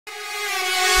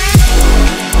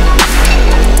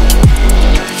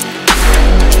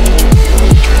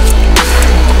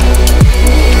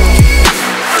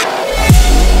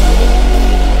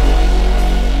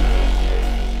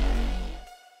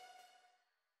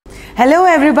Hello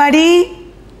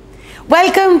everybody.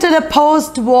 Welcome to the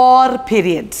post-war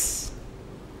period.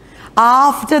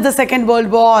 After the Second World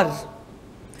War,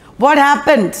 what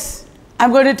happened?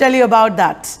 I'm going to tell you about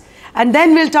that. And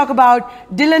then we'll talk about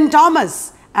Dylan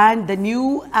Thomas and the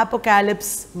New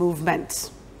Apocalypse movement.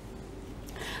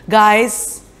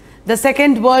 Guys, the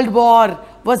Second World War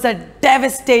was a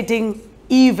devastating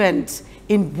event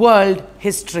in world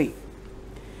history.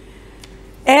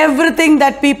 Everything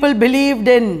that people believed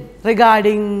in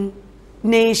regarding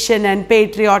nation and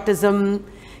patriotism,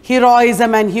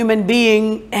 heroism and human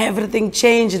being, everything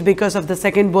changed because of the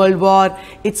Second World War,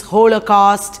 its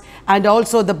Holocaust, and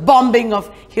also the bombing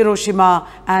of Hiroshima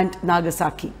and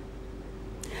Nagasaki.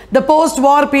 The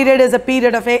post-war period is a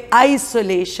period of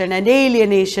isolation and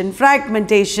alienation,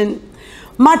 fragmentation,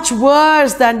 much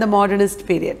worse than the modernist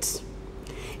period.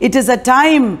 It is a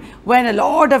time when a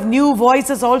lot of new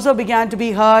voices also began to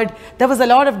be heard. There was a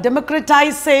lot of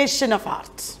democratization of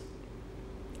art.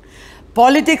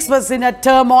 Politics was in a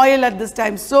turmoil at this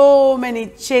time. So many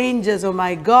changes, oh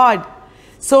my God.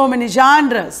 So many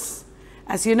genres.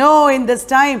 As you know, in this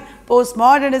time,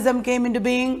 postmodernism came into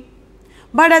being.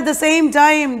 But at the same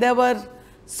time, there were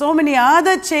so many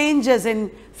other changes in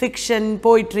fiction,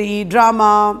 poetry,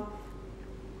 drama,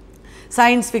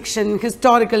 science fiction,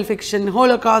 historical fiction,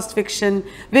 Holocaust fiction,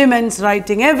 women's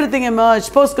writing, everything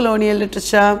emerged, post-colonial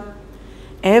literature,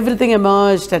 everything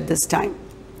emerged at this time.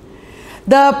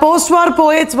 The post-war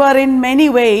poets were in many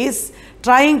ways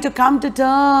trying to come to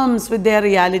terms with their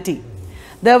reality.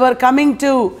 They were coming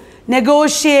to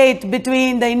negotiate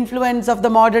between the influence of the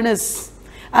modernists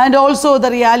and also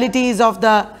the realities of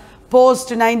the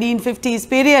post-1950s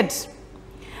period.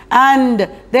 And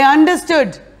they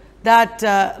understood that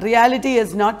reality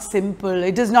is not simple,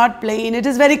 it is not plain, it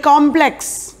is very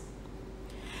complex.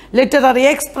 Literary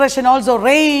expression also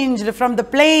ranged from the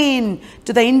plain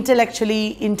to the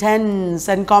intellectually intense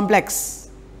and complex.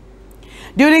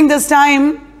 During this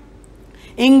time,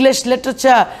 English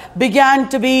literature began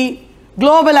to be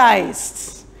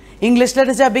globalized. English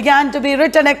literature began to be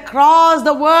written across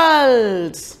the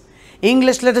world.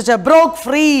 English literature broke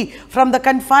free from the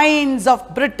confines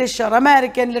of British or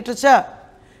American literature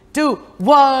to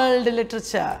world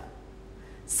literature.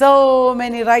 So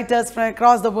many writers from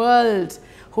across the world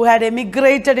who had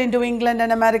emigrated into England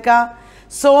and America,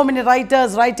 so many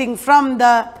writers writing from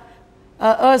the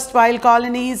erstwhile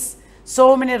colonies,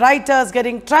 so many writers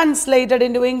getting translated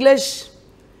into English.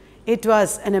 It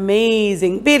was an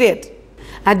amazing period.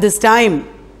 At this time,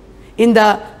 in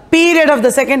the period of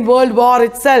the Second World War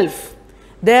itself,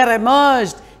 there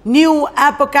emerged New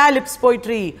Apocalypse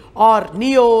poetry or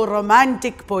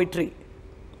Neo-Romantic poetry.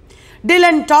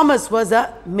 Dylan Thomas was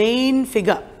a main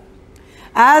figure.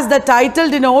 As the title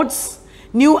denotes,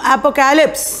 New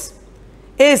Apocalypse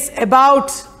is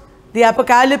about the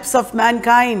apocalypse of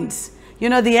mankind. You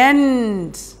know, the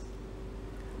end.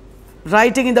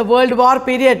 Writing in the World War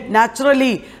period,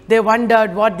 naturally they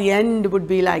wondered what the end would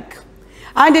be like.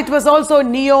 And it was also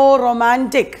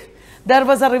neo-romantic. There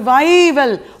was a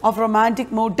revival of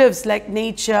romantic motifs like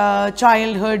nature,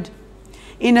 childhood,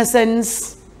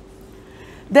 innocence.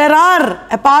 There are,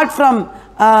 apart from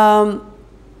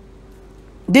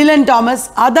Dylan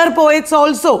Thomas, other poets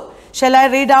also. Shall I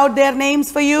read out their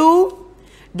names for you?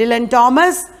 Dylan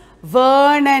Thomas,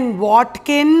 Vernon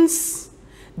Watkins,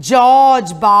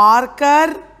 George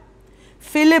Barker,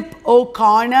 Philip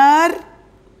O'Connor,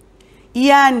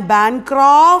 Ian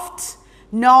Bancroft,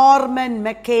 Norman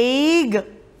McCaig.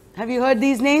 Have you heard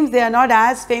these names? They are not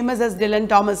as famous as Dylan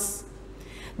Thomas.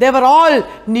 They were all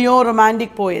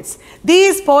neo-romantic poets.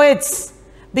 These poets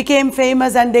became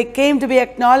famous and they came to be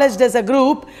acknowledged as a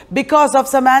group because of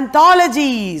some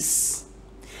anthologies.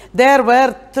 There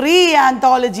were 3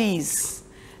 anthologies.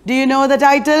 Do you know the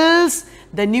titles?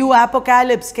 The New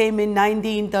Apocalypse came in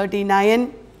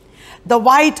 1939. The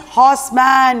White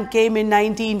Horseman came in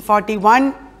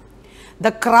 1941.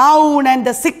 The Crown and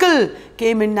the Sickle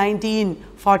came in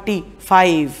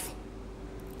 1945.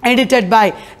 Edited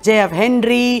by J.F.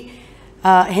 Henry,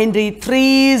 Henry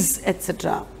Trees,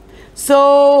 etc.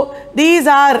 So these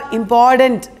are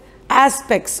important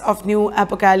aspects of New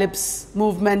Apocalypse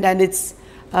movement and its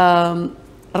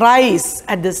rise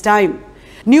at this time.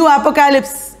 New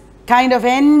Apocalypse kind of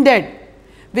ended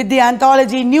with the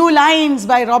anthology New Lines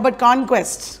by Robert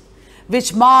Conquest,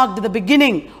 which marked the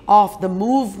beginning of the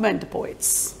movement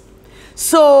poets.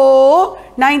 So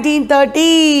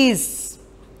 1930s,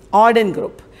 Auden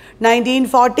Group.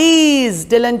 1940s,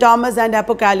 Dylan Thomas and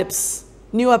Apocalypse,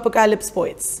 New Apocalypse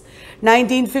poets.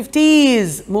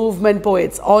 1950s, movement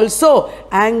poets, also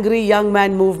angry young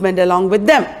man movement along with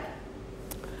them.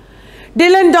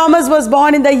 Dylan Thomas was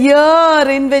born in the year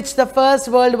in which the First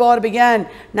World War began,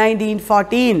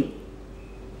 1914.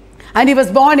 And he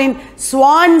was born in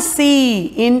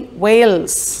Swansea in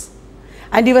Wales.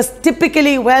 And he was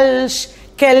typically Welsh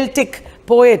Celtic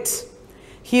poet.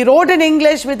 He wrote in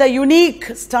English with a unique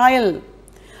style,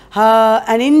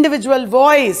 an individual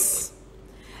voice.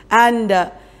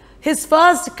 And his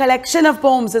first collection of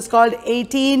poems is called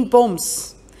 18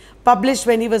 Poems, published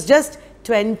when he was just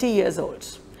 20 years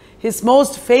old. His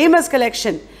most famous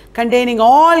collection, containing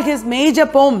all his major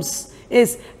poems,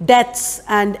 is Deaths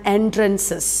and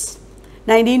Entrances.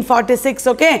 1946,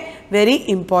 okay, very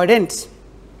important.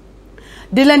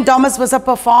 Dylan Thomas was a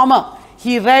performer.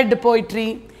 He read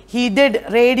poetry. He did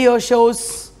radio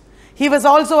shows. He was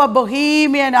also a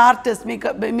bohemian artist,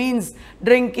 means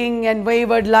drinking and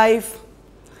wayward life.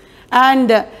 And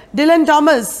Dylan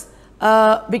Thomas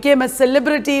became a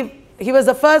celebrity. He was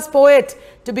the first poet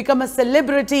to become a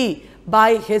celebrity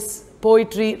by his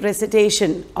poetry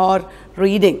recitation or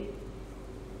reading.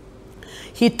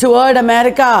 He toured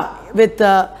America with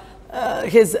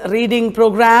his reading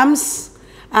programs,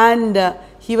 and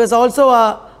he was also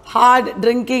a hard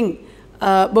drinking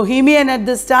bohemian at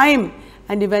this time,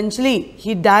 and eventually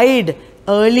he died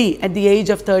early at the age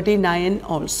of 39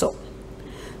 also.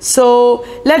 So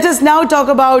let us now talk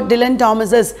about Dylan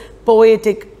Thomas's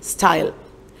poetic style.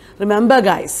 Remember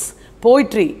guys,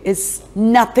 poetry is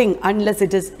nothing unless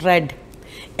it is read.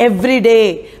 Every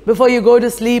day before you go to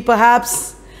sleep,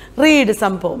 perhaps read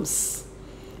some poems.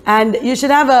 And you should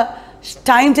have a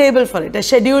timetable for it, a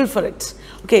schedule for it.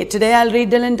 Okay, today I'll read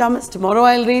Dylan Thomas, tomorrow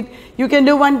I'll read. You can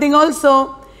do one thing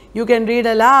also. You can read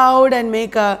aloud and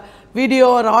make a video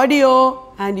or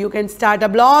audio, and you can start a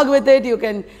blog with it. You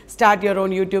can start your own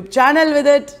YouTube channel with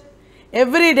it.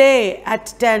 Every day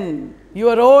at 10,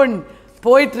 your own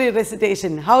poetry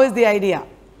recitation. How is the idea?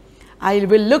 I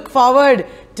will look forward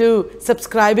to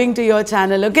subscribing to your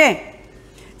channel, okay?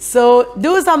 So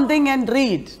do something and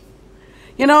read.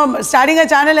 You know, starting a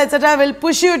channel, etc. will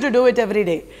push you to do it every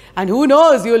day. And who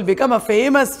knows, you will become a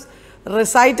famous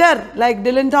reciter like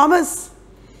Dylan Thomas.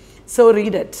 So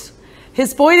read it.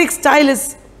 His poetic style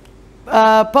is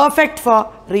perfect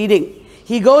for reading.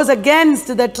 He goes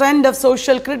against the trend of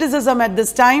social criticism at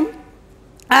this time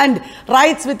and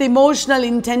writes with emotional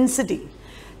intensity.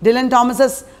 Dylan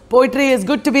Thomas's poetry is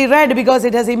good to be read because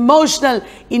it has emotional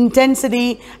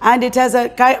intensity and it has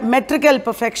a metrical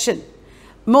perfection.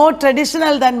 More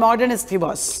traditional than modernist he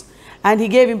was. And he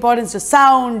gave importance to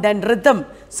sound and rhythm.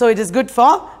 So it is good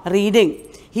for reading.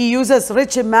 He uses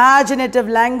rich imaginative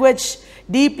language,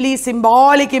 deeply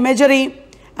symbolic imagery,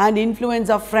 and influence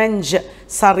of French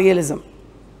surrealism.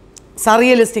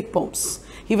 Surrealistic poems.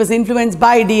 He was influenced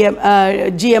by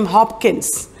G.M.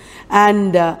 Hopkins.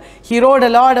 And he wrote a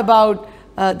lot about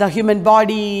the human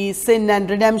body, sin and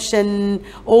redemption,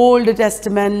 Old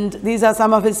Testament. These are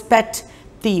some of his pet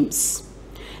themes.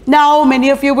 Now,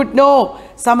 many of you would know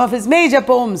some of his major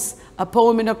poems. A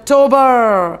Poem in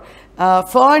October,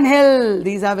 Fern Hill.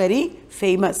 These are very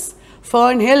famous.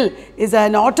 Fern Hill is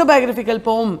an autobiographical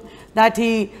poem that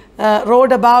he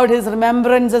wrote about his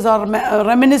remembrances or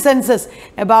reminiscences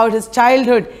about his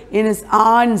childhood in his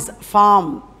aunt's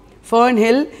farm. Fern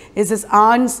Hill is his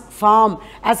aunt's farm.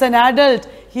 As an adult,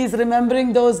 he is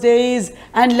remembering those days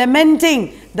and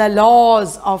lamenting the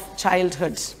loss of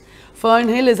childhood. Fern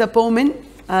Hill is a poem in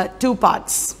 2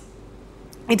 parts.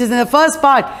 It is in the first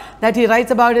part that he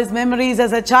writes about his memories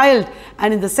as a child,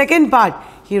 and in the second part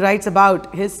he writes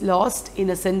about his lost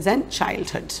innocence and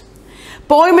childhood.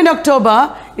 Poem in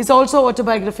October is also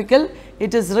autobiographical.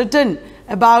 It is written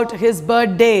about his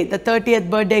birthday, the 30th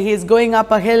birthday. He is going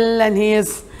up a hill and he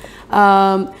is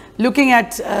looking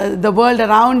at the world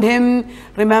around him,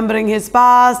 remembering his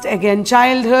past, again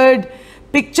childhood,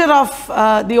 picture of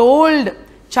the old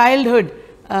childhood,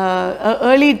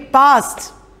 early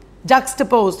past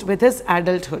juxtaposed with his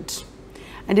adulthood.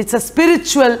 And it's a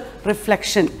spiritual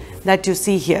reflection that you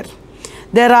see here.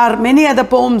 There are many other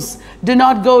poems. Do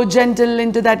Not Go Gentle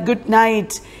Into That Good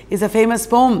Night is a famous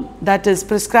poem that is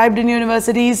prescribed in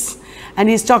universities, and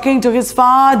he's talking to his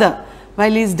father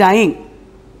while he's dying.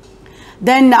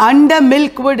 Then Under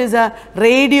Milkwood is a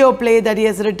radio play that he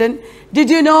has written. Did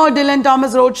you know Dylan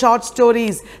Thomas wrote short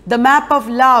stories, The Map of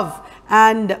Love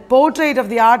and Portrait of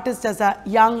the Artist as a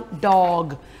Young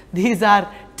Dog. These are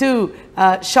 2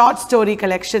 short story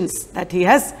collections that he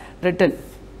has written.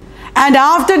 And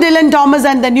after Dylan Thomas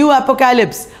and the New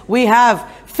Apocalypse, we have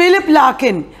Philip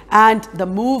Larkin and the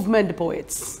movement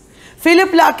poets.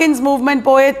 Philip Larkin's movement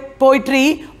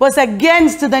poetry was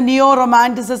against the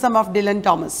neo-romanticism of Dylan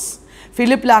Thomas.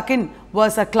 Philip Larkin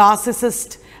was a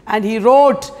classicist and he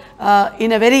wrote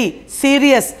in a very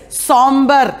serious,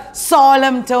 somber,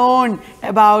 solemn tone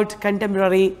about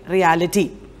contemporary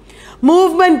reality.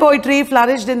 Movement poetry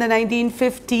flourished in the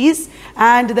 1950s,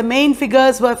 and the main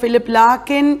figures were Philip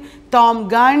Larkin, Tom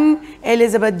Gunn,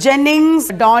 Elizabeth Jennings,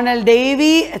 Donald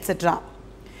Davy, etc.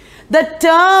 The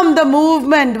term the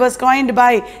movement was coined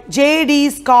by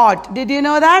J.D. Scott. Did you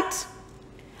know that?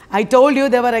 I told you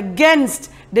they were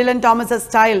against Dylan Thomas's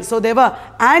style. So they were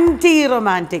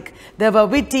anti-romantic. They were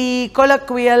witty,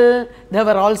 colloquial. They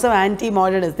were also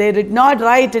anti-modernist. They did not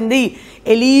write in the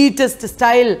elitist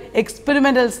style,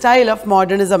 experimental style of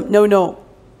modernism. No, no.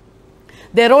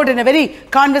 They wrote in a very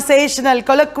conversational,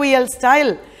 colloquial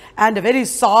style and a very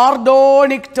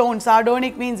sardonic tone.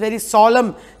 Sardonic means very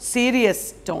solemn,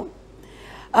 serious tone.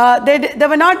 They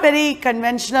were not very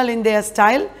conventional in their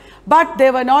style, but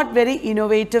they were not very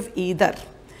innovative either.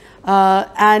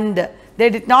 And they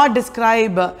did not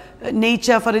describe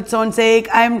nature for its own sake.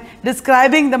 I am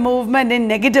describing the movement in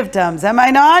negative terms, am I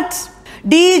not?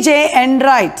 D.J.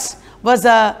 Enright was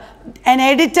an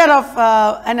editor of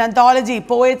an anthology,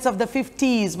 Poets of the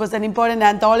 50s, was an important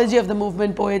anthology of the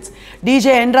movement poets.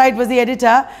 D.J. Enright was the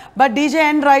editor, but D.J.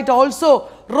 Enright also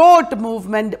wrote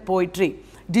movement poetry.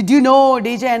 Did you know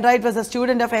D.J. Enright was a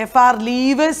student of F.R.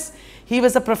 Lewis? He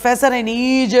was a professor in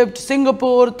Egypt,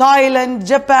 Singapore, Thailand,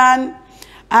 Japan,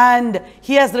 and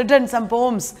he has written some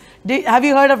poems. Have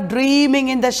you heard of Dreaming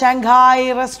in the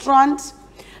Shanghai Restaurant?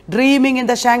 Dreaming in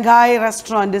the Shanghai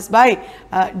Restaurant is by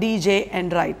D.J.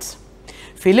 Enright.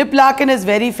 Philip Larkin is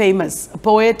very famous, a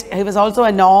poet. He was also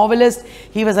a novelist.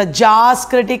 He was a jazz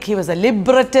critic. He was a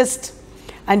librettist.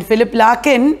 And Philip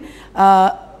Larkin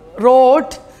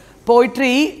wrote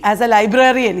poetry as a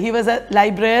librarian. He was a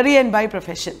librarian by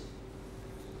profession.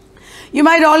 You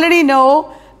might already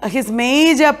know his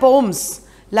major poems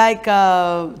like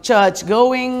Church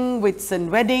Going, Whitsun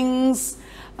Weddings,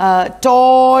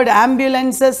 Todd,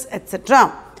 Ambulances,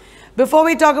 etc. Before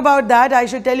we talk about that, I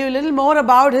should tell you a little more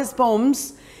about his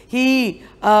poems. He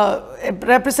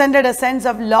represented a sense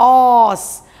of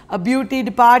loss, a beauty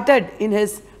departed in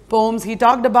his poems. He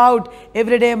talked about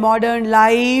everyday modern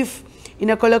life in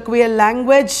a colloquial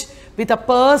language with a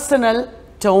personal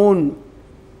tone.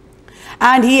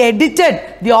 And he edited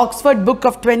the Oxford Book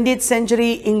of 20th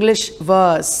Century English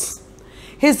Verse.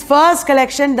 His first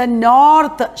collection, The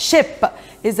North Ship,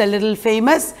 is a little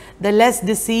famous. The Less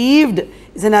Deceived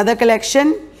is another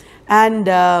collection. And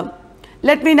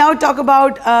let me now talk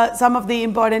about some of the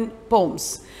important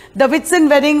poems. The Whitsun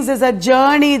Weddings is a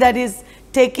journey that is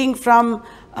taking from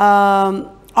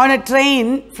on a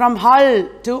train from Hull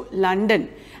to London,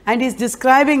 and he's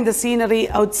describing the scenery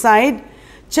outside.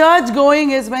 Church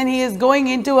Going is when he is going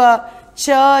into a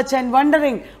church and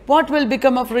wondering what will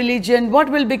become of religion, what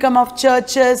will become of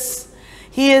churches.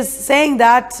 He is saying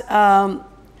that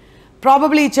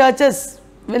probably churches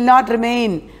will not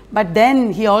remain, but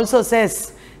then he also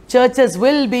says churches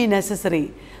will be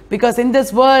necessary, because in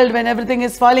this world when everything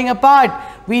is falling apart,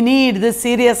 we need this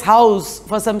serious house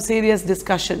for some serious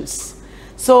discussions.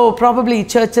 So probably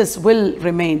churches will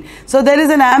remain. So there is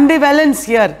an ambivalence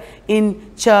here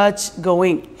in Church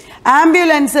Going.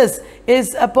 Ambulances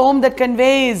is a poem that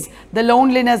conveys the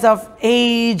loneliness of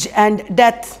age and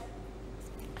death.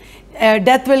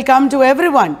 Death will come to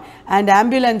everyone, and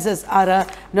ambulances are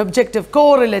an objective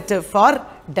correlative for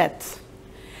death.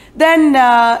 Then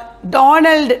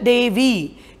Donald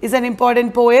Davy is an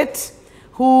important poet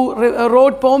who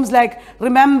wrote poems like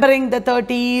Remembering the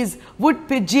 30s, Wood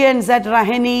Pigeons at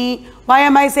Raheny. Why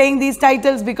am I saying these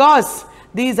titles? Because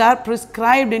these are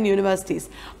prescribed in universities.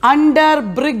 Under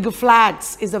Brig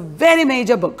Flats is a very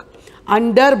major book.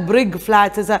 Under Brig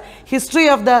Flats is a history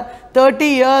of the 30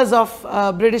 years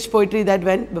of British poetry that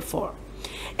went before.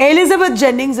 Elizabeth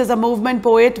Jennings is a movement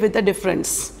poet with a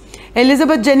difference.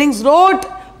 Elizabeth Jennings wrote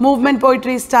movement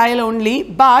poetry style only,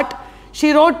 but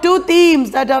she wrote two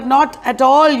themes that are not at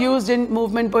all used in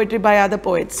movement poetry by other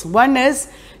poets. One is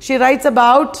she writes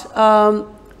about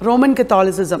Roman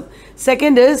Catholicism.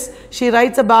 Second is she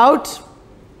writes about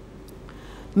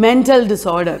mental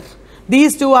disorder.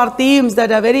 These two are themes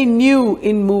that are very new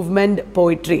in movement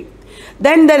poetry.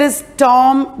 Then there is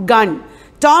Tom Gunn.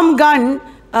 Tom Gunn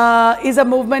is a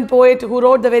movement poet who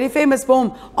wrote the very famous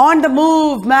poem, On the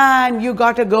Move, Man, You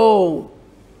Gotta Go.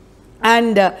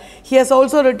 And he has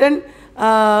also written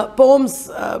poems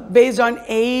based on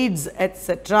AIDS,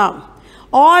 etc.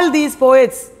 All these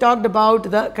poets talked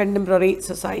about the contemporary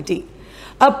society.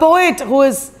 A poet who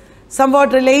is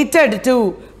somewhat related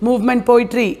to movement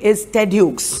poetry is Ted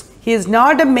Hughes. He is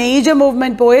not a major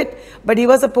movement poet, but he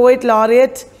was a poet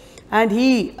laureate, and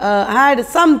he had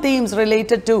some themes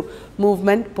related to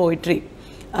movement poetry.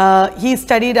 He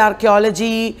studied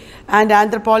archaeology and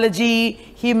anthropology.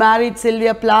 He married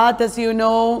Sylvia Plath, as you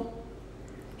know.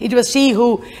 It was she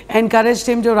who encouraged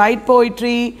him to write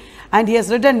poetry, and he has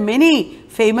written many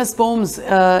famous poems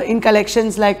in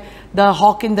collections like The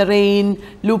Hawk in the Rain,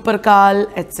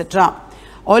 Lupercal, etc.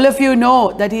 All of you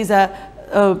know that he's a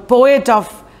poet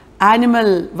of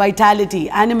animal vitality,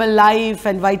 animal life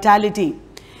and vitality.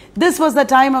 This was the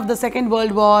time of the Second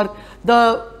World War.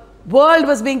 The world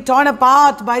was being torn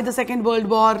apart by the Second World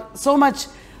War. So much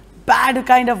bad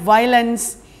kind of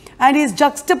violence. And he's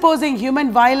juxtaposing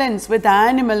human violence with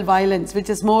animal violence, which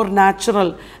is more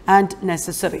natural and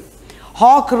necessary.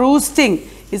 Hawk roosting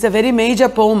is a very major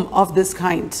poem of this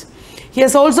kind. He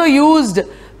has also used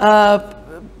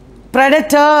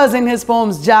predators in his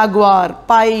poems, jaguar,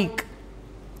 pike,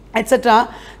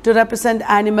 etc., to represent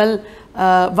animal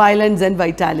violence and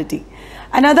vitality.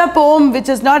 Another poem which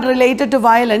is not related to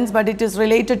violence, but it is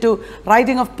related to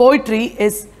writing of poetry,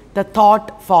 is The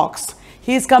Thought Fox.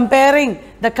 He is comparing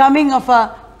the coming of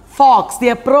a fox, the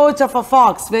approach of a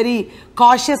fox, very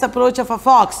cautious approach of a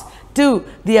fox, to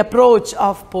the approach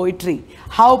of poetry.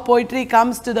 How poetry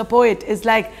comes to the poet is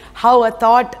like how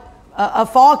a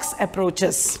fox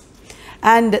approaches.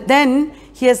 And then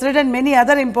he has written many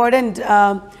other important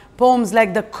poems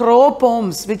like the crow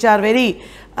poems, which are very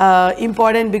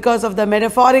important because of the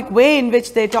metaphoric way in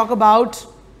which they talk about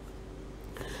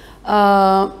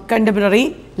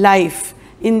contemporary life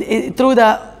through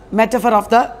the metaphor of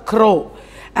the crow,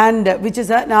 and which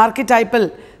is an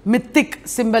archetypal mythic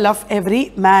symbol of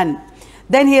every man.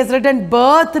 Then he has written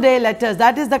birthday letters.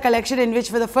 That is the collection in which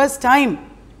for the first time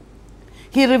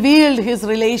he revealed his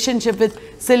relationship with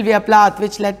Sylvia Plath,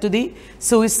 which led to the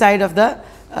suicide of the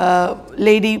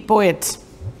lady poet.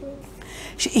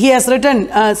 He has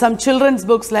written some children's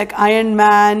books like Iron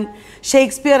Man.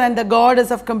 Shakespeare and the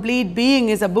Goddess of Complete Being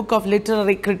is a book of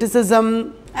literary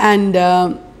criticism. And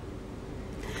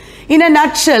in a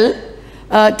nutshell,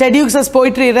 Ted Hughes'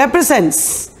 poetry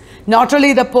represents not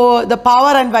only the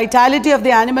power and vitality of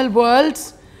the animal world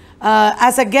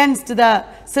as against the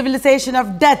civilization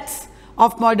of death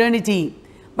of modernity,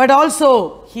 but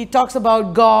also he talks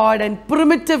about God and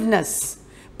primitiveness.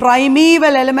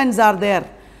 Primeval elements are there,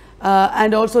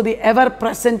 and also the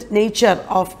ever-present nature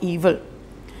of evil.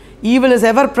 Evil is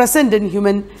ever present in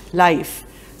human life.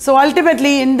 So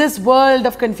ultimately, in this world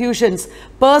of confusions,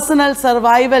 personal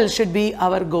survival should be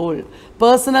our goal.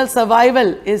 Personal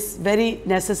survival is very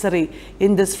necessary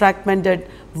in this fragmented,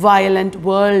 violent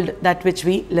world that which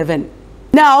we live in.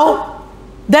 Now,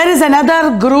 there is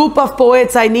another group of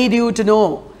poets I need you to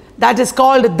know, that is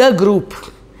called The Group.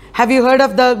 Have you heard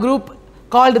of the group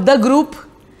called The Group?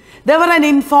 There were an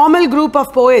informal group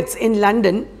of poets in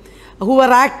London who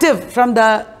were active from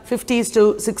the 50s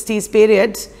to 60s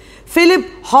period. Philip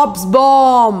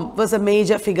Hobsbawm was a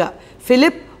major figure.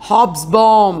 Philip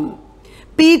Hobsbawm.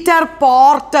 Peter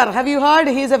Porter. Have you heard?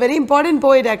 He is a very important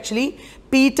poet actually.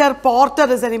 Peter Porter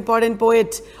is an important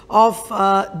poet of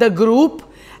The Group.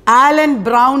 Alan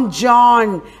Brown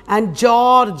John and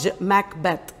George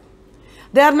Macbeth.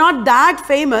 They are not that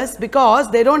famous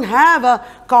because they don't have a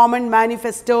common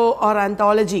manifesto or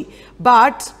anthology,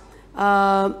 but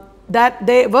that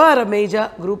they were a major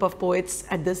group of poets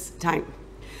at this time.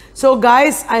 So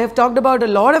guys, I have talked about a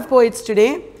lot of poets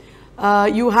today.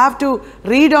 You have to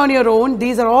read on your own.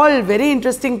 These are all very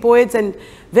interesting poets and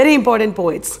very important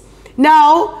poets.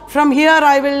 Now, from here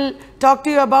I will talk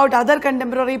to you about other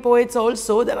contemporary poets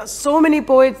also. There are so many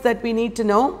poets that we need to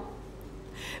know.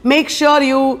 Make sure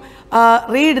you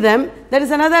read them. There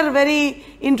is another very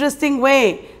interesting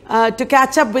way to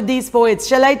catch up with these poets.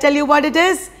 Shall I tell you what it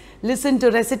is? Listen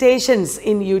to recitations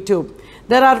in YouTube.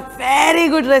 There are very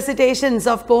good recitations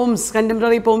of poems,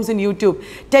 contemporary poems in YouTube.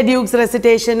 Ted Hughes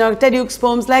recitation or Ted Hughes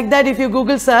poems, like that. If you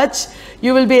Google search,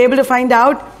 you will be able to find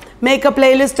out. Make a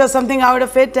playlist or something out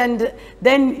of it, and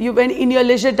then you, when in your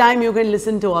leisure time, you can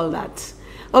listen to all that.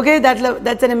 Okay,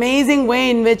 that's an amazing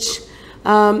way in which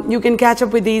you can catch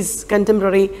up with these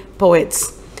contemporary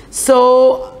poets.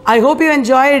 So I hope you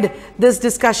enjoyed this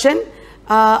discussion.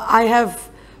 I have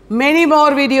many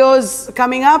more videos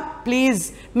coming up.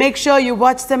 Please make sure you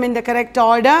watch them in the correct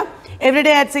order. Every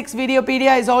day at 6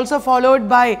 Videopedia is also followed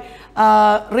by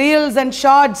reels and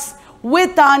shorts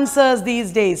with answers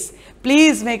these days.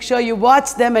 Please make sure you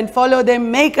watch them and follow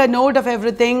them. Make a note of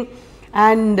everything.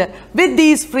 And with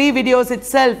these free videos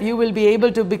itself, you will be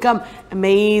able to become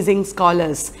amazing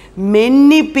scholars.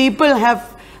 Many people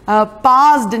have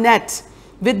passed NET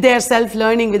with their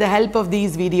self-learning with the help of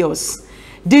these videos.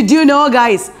 Did you know,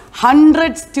 guys,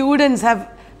 100 students have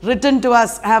written to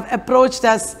us, have approached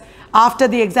us after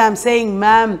the exam saying,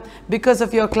 ma'am, because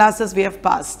of your classes we have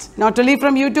passed. Not only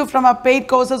from YouTube, from our paid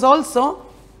courses also.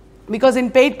 Because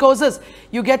in paid courses,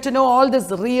 you get to know all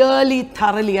this really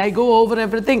thoroughly. I go over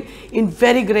everything in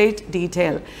very great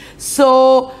detail.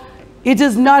 So it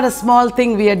is not a small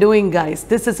thing we are doing, guys.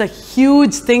 This is a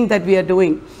huge thing that we are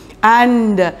doing.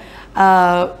 And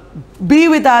be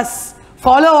with us,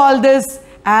 follow all this,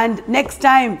 and next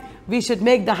time we should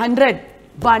make the 100,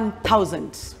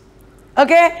 1,000.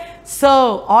 Okay? So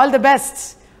all the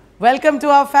best. Welcome to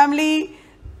our family.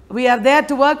 We are there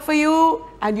to work for you,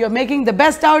 and you're making the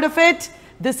best out of it.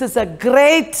 This is a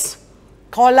great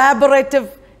collaborative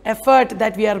effort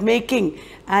that we are making,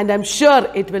 and I'm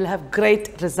sure it will have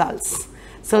great results.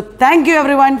 So thank you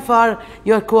everyone for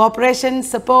your cooperation,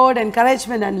 support,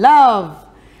 encouragement, and love.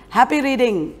 Happy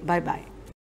reading. Bye-bye.